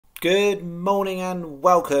Good morning and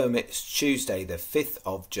welcome. It's Tuesday the 5th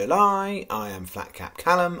of July. I am Flat Cap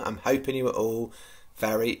Callum. I'm hoping you are all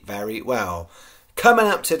very, very well. Coming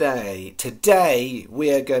up today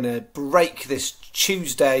we are going to break this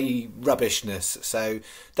Tuesday rubbishness. So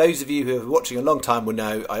those of you who are watching a long time will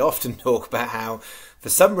know I often talk about how for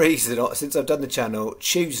some reason, since I've done the channel,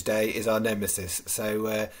 Tuesday is our nemesis.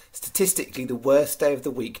 So statistically the worst day of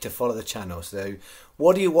the week to follow the channel. So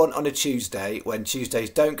what do you want on a Tuesday when Tuesdays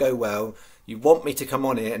don't go well? You want me to come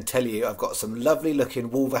on here and tell you I've got some lovely looking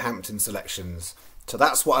Wolverhampton selections. So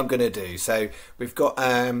that's what I'm going to do. So we've got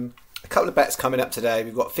a couple of bets coming up today.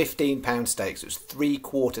 We've got £15 stakes. It was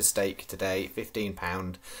 3/4 stake today,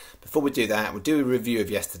 £15. Before we do that, we'll do a review of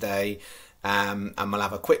yesterday and we'll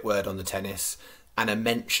have a quick word on the tennis and a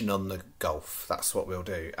mention on the golf. That's what we'll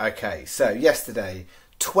do. Okay, so yesterday,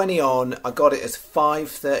 20 on. I got it as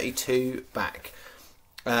 5.32 back.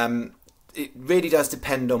 It really does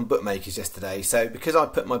depend on bookmakers yesterday. So because I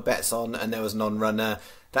put my bets on and there was an on-runner,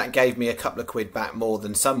 that gave me a couple of quid back more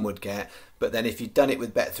than some would get. But then if you'd done it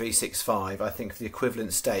with Bet365, I think for the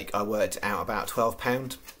equivalent stake, I worked out about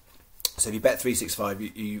 £12. So if you bet 365,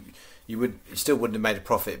 you still wouldn't have made a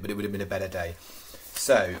profit, but it would have been a better day.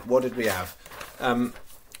 So what did we have?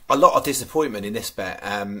 A lot of disappointment in this bet.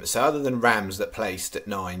 So other than Rams that placed at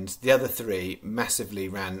 9s, the other three massively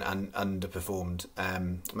ran and underperformed.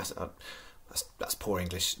 That's poor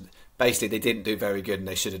English. Basically, they didn't do very good and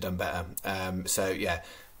they should have done better. So yeah,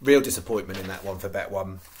 real disappointment in that one for bet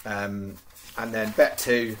 1. And then bet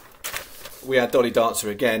 2, we had Dolly Dancer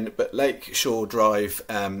again, but Lakeshore Drive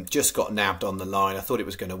just got nabbed on the line. I thought it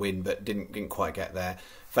was going to win, but didn't quite get there.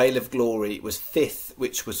 Veil of Glory was 5th,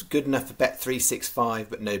 which was good enough for Bet365,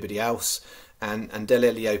 but nobody else. And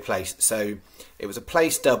Delilio placed. So it was a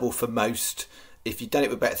place double for most. If you'd done it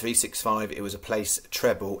with Bet365, it was a place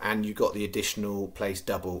treble, and you got the additional place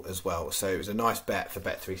double as well. So it was a nice bet for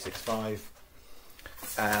Bet365.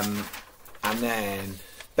 And then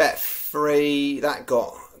bet 3, that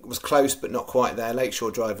was close but not quite there.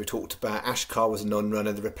 Lakeshore Drive we talked about. Ashcar was a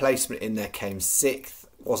non-runner. The replacement in there came 6th.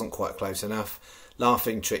 Wasn't quite close enough.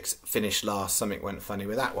 Laughing Tricks finished last. Something went funny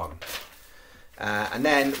with that one. And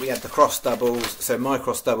then we had the cross doubles. So my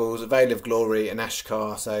cross doubles, Veil of Glory and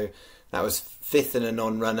Ashcar. So that was 5th and a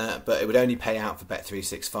non-runner, but it would only pay out for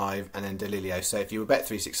Bet365 and then Delilio. So if you were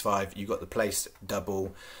Bet365, you got the place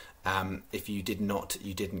double. If you did not,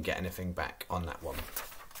 you didn't get anything back on that one.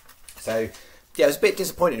 So yeah, it was a bit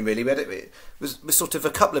disappointing really. It was sort of a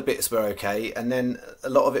couple of bits were okay, and then a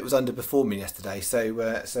lot of it was underperforming yesterday.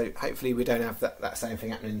 So so hopefully we don't have that same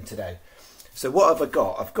thing happening today. So what have I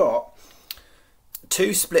got? I've got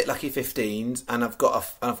 2 split lucky 15s, and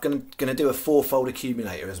I'm going to do a 4-fold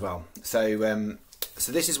accumulator as well. So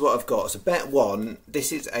so this is what I've got. So bet 1.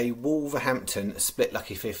 This is a Wolverhampton split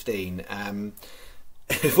lucky 15.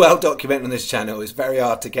 Well documented on this channel. It's very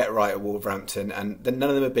hard to get right at Wolverhampton, and none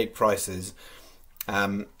of them are big prices.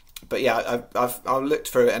 But yeah, I've looked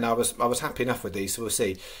through it and I was happy enough with these, so we'll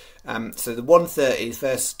see. So the 130, the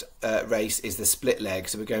first race is the split leg,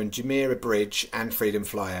 so we're going Jumeirah Bridge and Freedom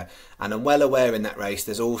Flyer, and I'm well aware in that race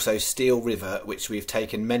there's also Steel River, which we've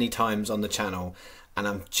taken many times on the channel, and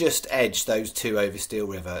I'm just edged those two over Steel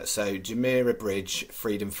River. So Jumeirah Bridge,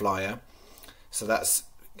 Freedom Flyer, so that's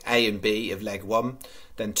A and B of leg 1.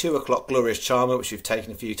 Then 2 o'clock Glorious Charmer, which we've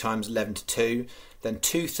taken a few times, 11-2. Then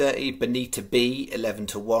 2.30 Bonita B,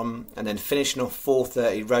 11-1, and then finishing off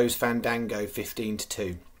 4.30 Rose Fandango,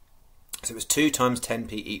 15-2. So it was 2 times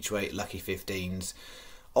 10p each way, lucky 15s.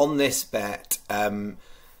 On this bet,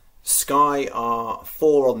 Sky are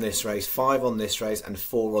 4 on this race, 5 on this race, and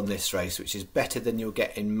 4 on this race, which is better than you'll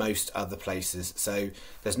get in most other places. So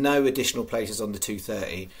there's no additional places on the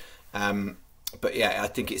 2.30. But yeah, I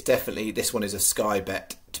think it's definitely, this one is a Sky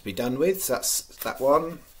bet to be done with. So that's that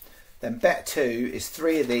one. Then bet 2 is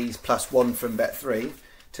 3 of these plus 1 from bet 3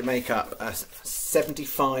 to make up a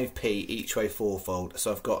 75p each way 4-fold.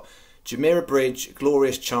 So I've got Jumeirah Bridge,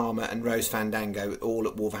 Glorious Charmer and Rose Fandango all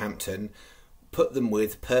at Wolverhampton. Put them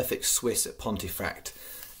with Perfect Swiss at Pontefract.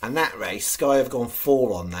 And that race, Sky have gone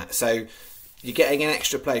 4 on that. So you're getting an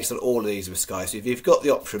extra place on all of these with Sky. So if you've got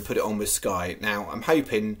the option, put it on with Sky. Now I'm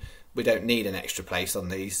hoping we don't need an extra place on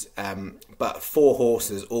these, but 4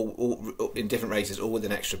 horses all in different races, all with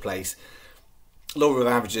an extra place. Law of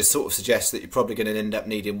averages sort of suggests that you're probably going to end up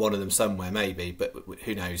needing one of them somewhere, maybe, but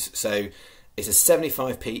who knows. So it's a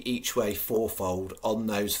 75p each way 4-fold on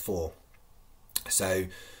those 4. So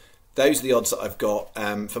those are the odds that I've got.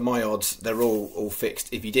 For my odds, they're all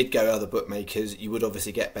fixed. If you did go other bookmakers, you would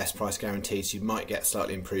obviously get best price guaranteed, so you might get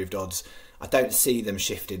slightly improved odds. I don't see them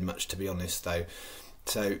shifting much, to be honest, though.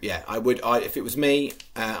 So yeah, if it was me,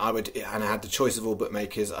 I would, and I had the choice of all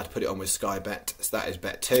bookmakers, I'd put it on with Sky Bet. So that is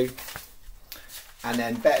bet 2. And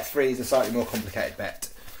then bet 3 is a slightly more complicated bet.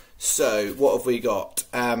 So what have we got?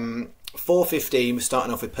 4.15, we're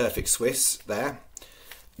starting off with Perfect Swiss there.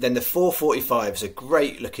 Then the 4.45 is a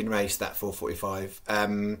great looking race, that 4.45.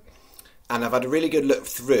 And I've had a really good look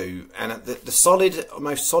through, and the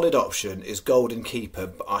most solid option is Golden Keeper,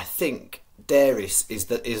 but I think Darius is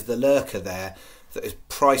the lurker there that is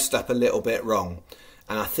priced up a little bit wrong,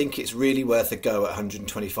 and I think it's really worth a go at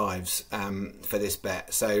 125s for this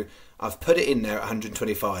bet. So I've put it in there at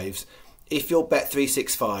 125s. If you're bet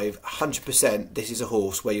 365, 100% this is a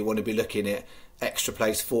horse where you want to be looking at extra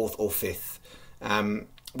place 4th or 5th.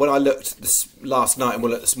 When I looked last night and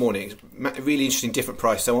we'll look this morning, it's a really interesting different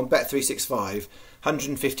price. So on bet 365,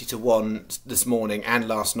 150 to 1 this morning and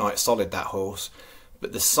last night, solid that horse.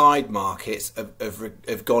 But the side markets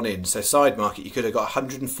have gone in. So side market, you could have got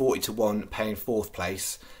 140 to 1 paying 4th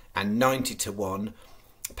place and 90 to 1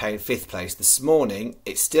 paying 5th place. This morning,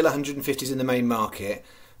 it's still 150s in the main market,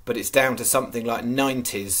 but it's down to something like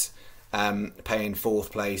 90s paying 4th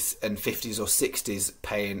place and 50s or 60s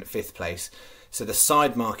paying 5th place. So the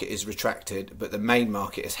side market is retracted, but the main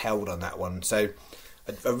market is held on that one. So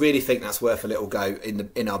I really think that's worth a little go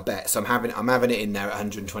in our bet. So I'm having it in there at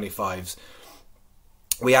 125s.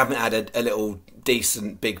 We haven't had a little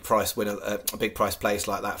decent big price winner, a big price place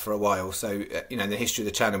like that for a while. So you know, in the history of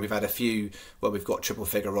the channel, we've had a few where we've got triple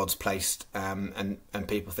figure odds placed, and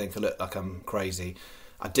people think I look like I'm crazy.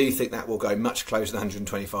 I do think that will go much closer than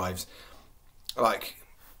 125s. Like,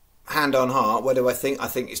 hand on heart, what do I think? I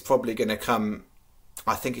think it's probably going to come.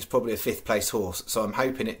 I think it's probably a 5th place horse. So I'm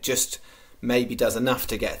hoping it just maybe does enough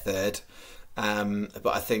to get 3rd.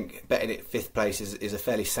 But I think betting it 5th place is a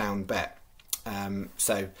fairly sound bet.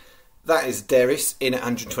 So that is Darius in at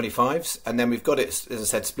 125s, and then we've got it, as I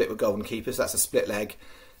said, split with Golden Keepers. That's a split leg.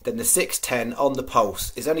 Then the 6.10 on the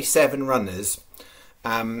pulse is only 7 runners,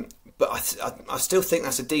 but I still think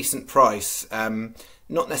that's a decent price.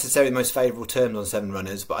 Not necessarily the most favourable terms on 7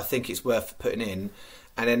 runners, but I think it's worth putting in.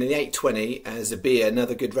 And then in the 8.20, Zabia,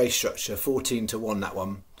 another good race structure, 14 to 1 that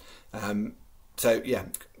one. So yeah.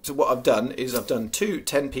 So what I've done is I've done 2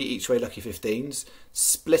 10p each way lucky 15s,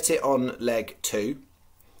 split it on leg 2.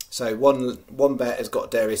 So one bet has got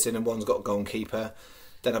Darius in and one's got Golden Keeper.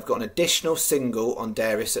 Then I've got an additional single on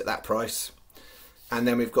Darius at that price. And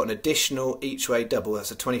then we've got an additional each way double.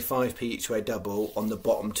 That's a 25p each way double on the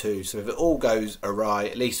bottom 2. So if it all goes awry,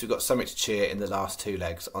 at least we've got something to cheer in the last 2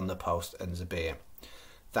 legs on the Pulse and Zabia.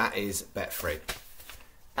 That is bet 3.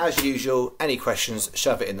 As usual, any questions,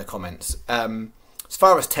 shove it in the comments. As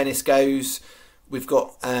far as tennis goes, we've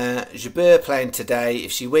got Jabeur playing today.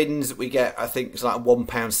 If she wins, we get, I think it's like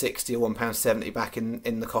 £1.60 or £1.70 back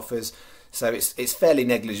in the coffers. So it's fairly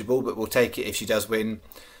negligible, but we'll take it if she does win.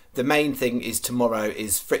 The main thing is tomorrow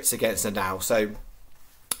is Fritz against Nadal. So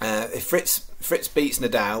if Fritz beats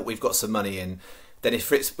Nadal, we've got some money in. Then if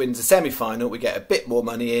Fritz wins the semi-final, we get a bit more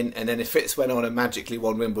money in. And then if Fritz went on and magically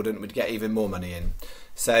won Wimbledon, we'd get even more money in.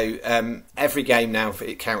 So every game now,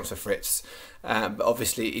 it counts for Fritz. But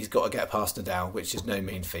obviously he's got to get past Nadal, which is no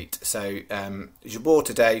mean feat. So Jabeur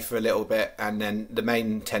today for a little bit, and then the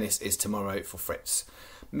main tennis is tomorrow for Fritz.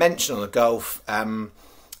 Mention on the golf,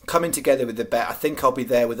 coming together with the bet. I think I'll be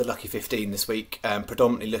there with the lucky 15 this week,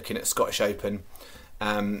 predominantly looking at Scottish Open.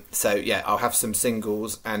 So yeah, I'll have some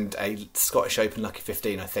singles and a Scottish Open lucky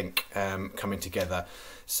 15, I think, coming together.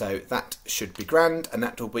 So that should be grand, and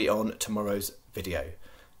that will be on tomorrow's video.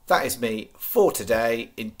 That is me for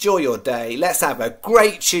today. Enjoy your day. Let's have a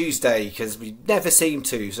great Tuesday, because we never seem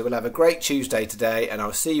to. So we'll have a great Tuesday today, and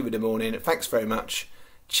I'll see you in the morning. Thanks very much.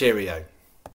 Cheerio.